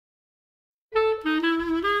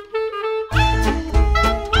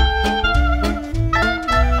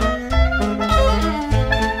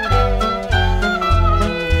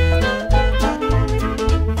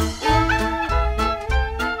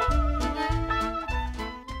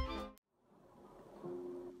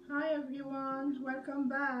welcome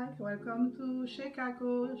back. Welcome to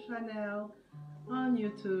Shekako channel on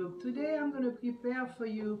YouTube. Today I'm going to prepare for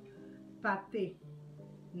you pâté.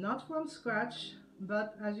 Not from scratch,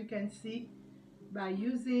 but as you can see, by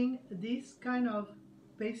using this kind of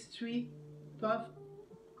pastry, puff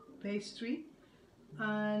pastry,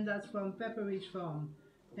 and that's from Pepperidge Farm.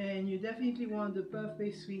 And you definitely want the puff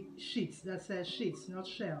pastry sheets, that says sheets, not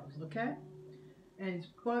shells, okay? And it's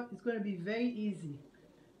going to be very easy.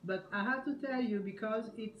 But I have to tell you, because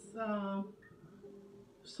it's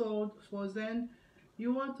sold frozen,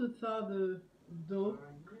 you want to thaw the dough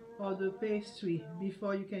or the pastry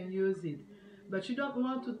before you can use it. But you don't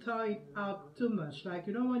want to thaw it out too much. Like,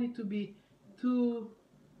 you don't want it to be too,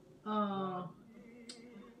 how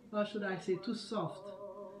should I say, too soft.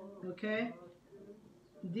 Okay?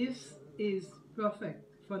 This is perfect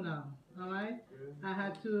for now. Alright? I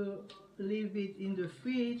had to leave it in the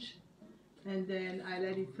fridge and then I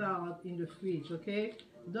let it thaw out in the fridge, okay?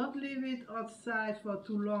 Don't leave it outside for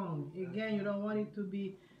too long. Again, you don't want it to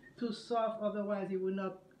be too soft, otherwise it will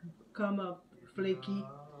not come up flaky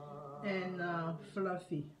and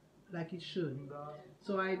fluffy like it should.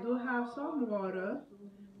 So I do have some water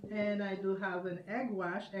and I do have an egg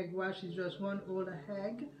wash. Egg wash is just one whole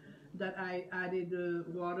egg that I added the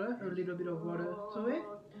water, a little bit of water to it.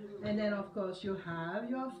 And then of course you have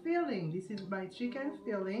your filling. This is my chicken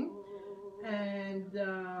filling. And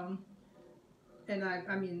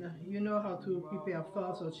I mean, you know how to prepare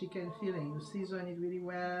sauce or chicken filling. You season it really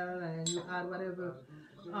well and you add whatever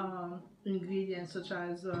ingredients, such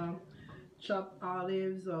as chopped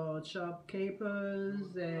olives or chopped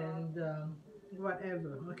capers and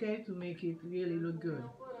whatever, okay, to make it really look good.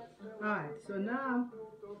 Alright, so now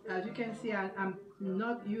as you can see, I'm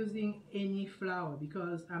not using any flour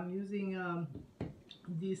because I'm using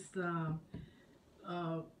this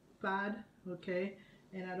pad, okay,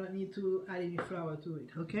 and I don't need to add any flour to it,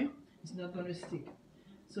 okay? It's not gonna stick.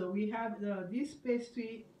 So we have this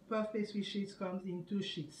pastry, puff pastry sheets comes in 2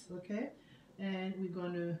 sheets, okay? And we're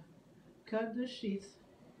gonna cut the sheets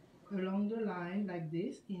along the line like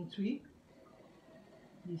this in 3.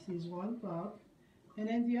 This is one part, and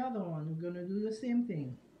then the other one, we're gonna do the same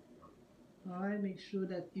thing. Alright, make sure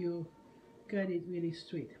that you cut it really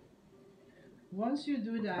straight. Once you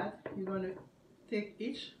do that, you're gonna take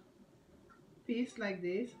each piece like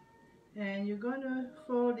this and you're gonna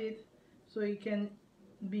fold it so it can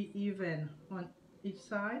be even on each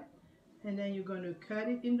side, and then you're gonna cut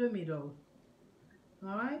it in the middle.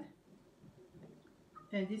 Alright,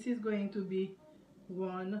 and this is going to be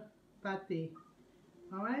one pâté.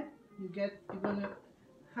 Alright, you're gonna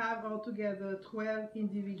have altogether 12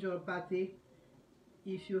 individual pâté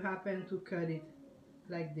if you happen to cut it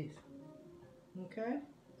like this. Okay,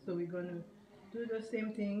 so we're gonna do the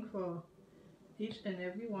same thing for each and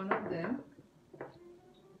every one of them.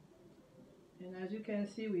 And as you can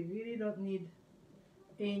see, we really don't need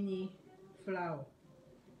any flour.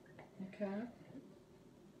 Okay,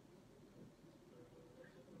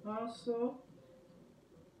 also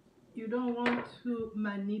you don't want to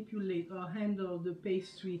manipulate or handle the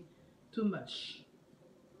pastry too much.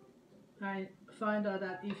 I find out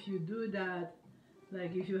that if you do that,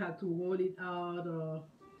 like if you have to roll it out or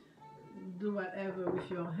do whatever with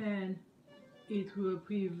your hand, it will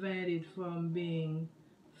prevent it from being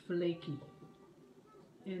flaky.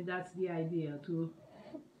 And that's the idea,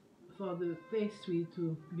 for the pastry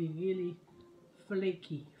to be really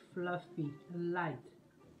flaky, fluffy, light.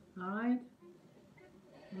 Alright?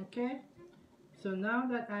 Okay? So now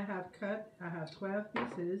that I have 12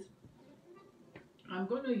 pieces, I'm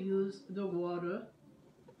going to use the water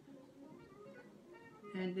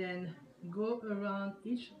and then go around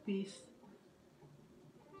each piece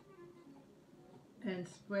and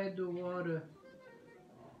spread the water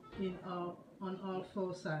on all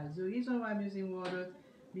 4 sides. The reason why I'm using water,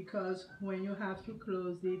 because when you have to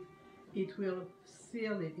close it, it will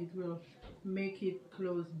seal it. It will make it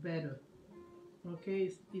close better.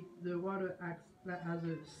 Okay, the water acts as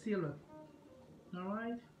a sealer. All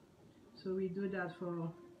right, so we do that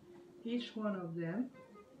for each one of them.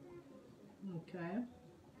 Okay,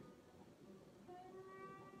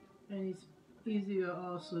 and it's easier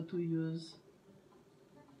also to use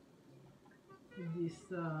this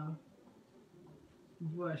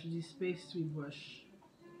brush, this pastry brush,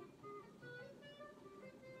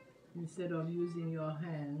 instead of using your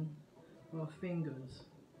hand or fingers.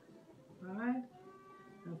 Alright,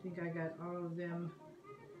 I think I got all of them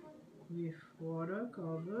with water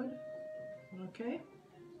covered. Okay,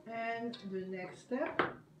 and the next step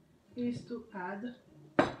is to add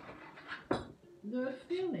the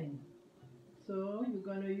filling. So you're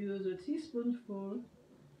going to use a teaspoonful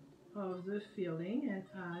of the filling and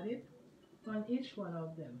add it on each one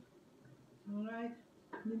of them. Alright,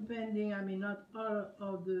 depending, I mean, not all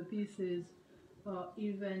of the pieces are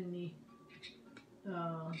evenly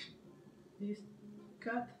this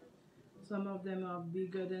cut. Some of them are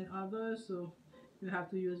bigger than others, so you have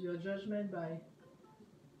to use your judgment by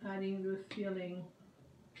adding the filling,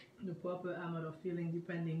 the proper amount of filling,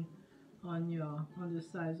 depending on the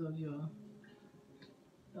size of your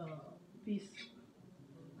piece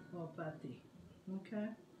or pâté. Okay,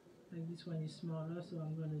 like this one is smaller, so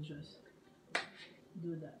I'm gonna just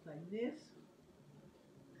do that like this.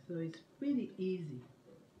 So it's pretty easy.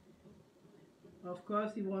 Of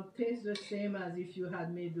course, it won't taste the same as if you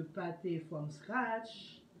had made the pâté from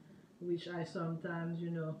scratch, which I sometimes, you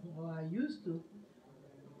know, or I used to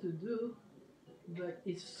do, but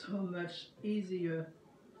it's so much easier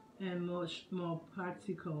and much more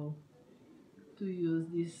practical to use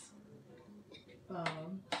this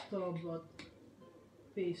store-bought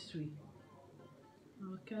pastry.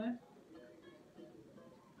 Okay,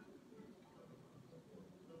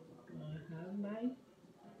 I have my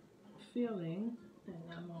filling and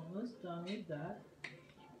I'm almost done with that.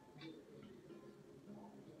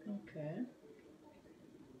 Okay,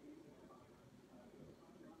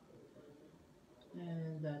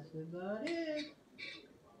 and that's about it.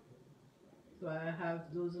 So I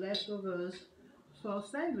have those leftovers for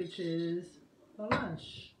sandwiches for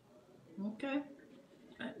lunch. Okay,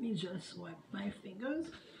 let me just wipe my fingers.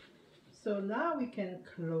 So now we can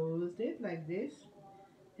close it like this.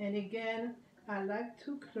 And again, I like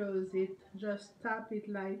to close it, just tap it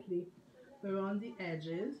lightly around the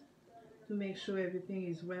edges to make sure everything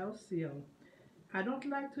is well sealed. I don't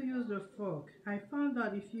like to use the fork. I found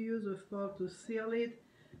out if you use a fork to seal it,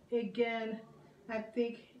 again, I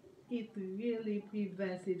think it really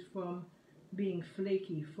prevents it from being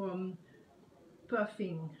flaky, from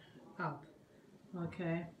puffing out.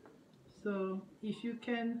 Okay, so if you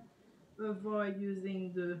can avoid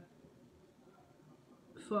using the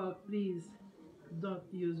fork, please don't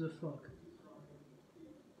use a fork.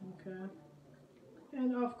 Okay,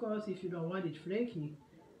 and of course, if you don't want it flaky,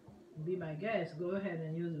 be my guest, go ahead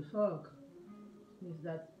and use a fork. It's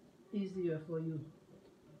that easier for you.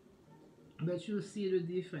 But you'll see the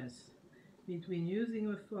difference between using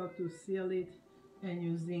a fork to seal it and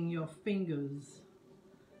using your fingers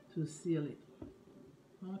to seal it.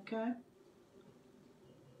 Okay,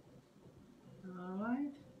 all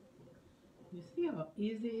right, you see how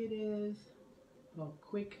easy it is, how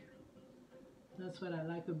quick. That's what I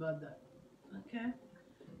like about that. Okay,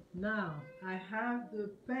 now I have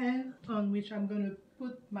the pan on which I'm going to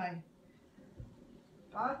put my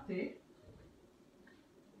pâté,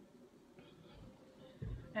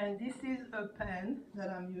 and this is a pan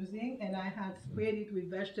that I'm using, and I had sprayed it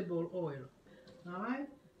with vegetable oil. All right,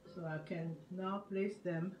 so I can now place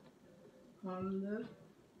them on the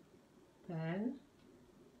pan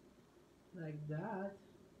like that.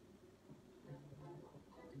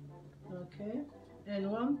 Okay,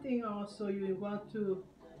 and one thing also you want to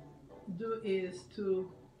do is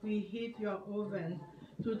to preheat your oven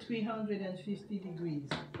to 350 degrees.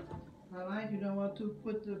 All right, you don't want to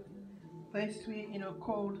put the pastry in a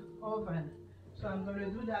cold oven. So I'm going to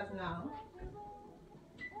do that now.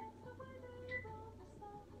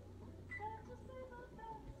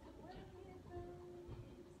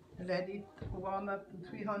 Let it warm up to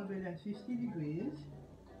 350 degrees.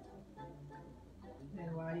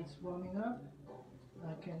 And while it's warming up,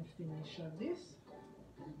 I can finish up this.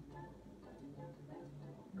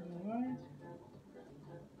 Alright.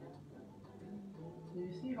 So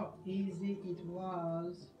you see how easy it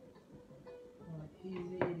was, how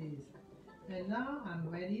easy it is. And now I'm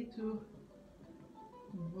ready to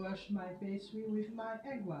brush my pastry with my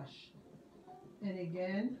egg wash. And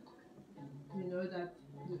again, you know that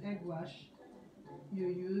the egg wash, you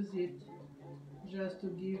use it just to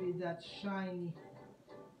give it that shiny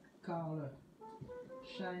color,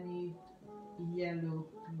 shiny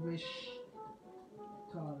yellowish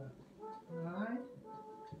color. Alright,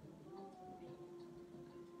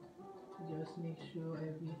 just make sure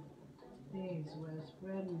everything is well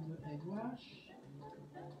spread with the egg wash.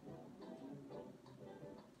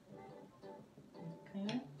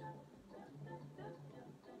 Okay,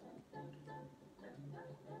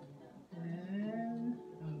 and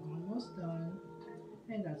I'm almost done,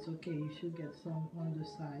 and that's okay if you get some on the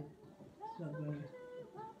side. It's not gonna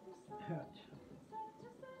hurt.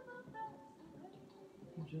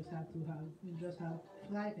 You just have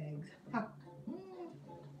fried eggs.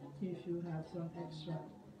 If you have some extra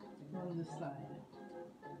on the side.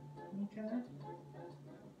 Okay.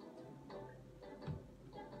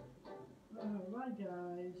 Alright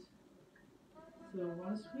guys. So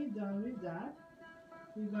once we're done with that,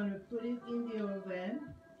 we're going to put it in the oven.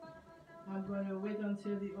 I'm going to wait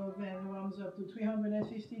until the oven warms up to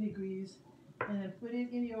 350 degrees and then put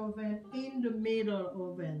it in the oven, in the middle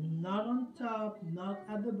oven, not on top, not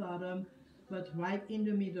at the bottom, but right in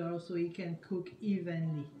the middle so it can cook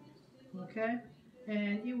evenly. Okay?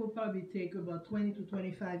 And it will probably take about 20 to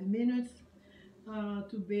 25 minutes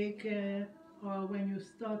to bake, or when you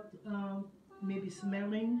start maybe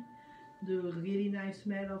smelling the really nice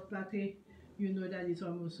smell of pâté, you know that it's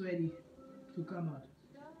almost ready to come out.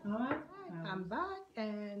 Alright, I'm back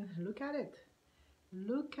and look at it.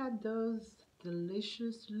 Look at those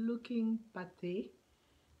delicious looking pâté.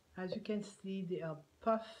 As you can see, they are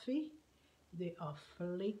puffy, they are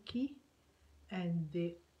flaky, and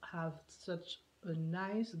they have such a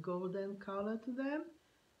nice golden color to them.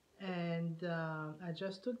 And I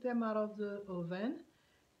just took them out of the oven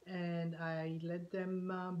and I let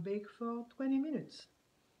them bake for 20 minutes,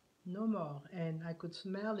 no more, and I could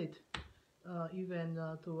smell it even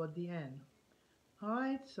toward the end.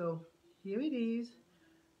 Alright, so here it is,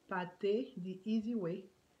 pâté the easy way,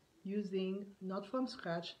 using not from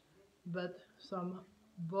scratch but some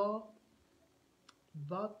bought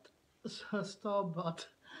store-bought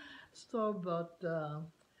store-bought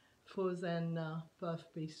frozen puff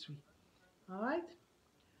pastry. Alright,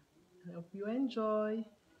 I hope you enjoy.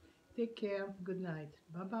 Take care. Good night.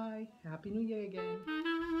 Bye bye. Happy New Year again.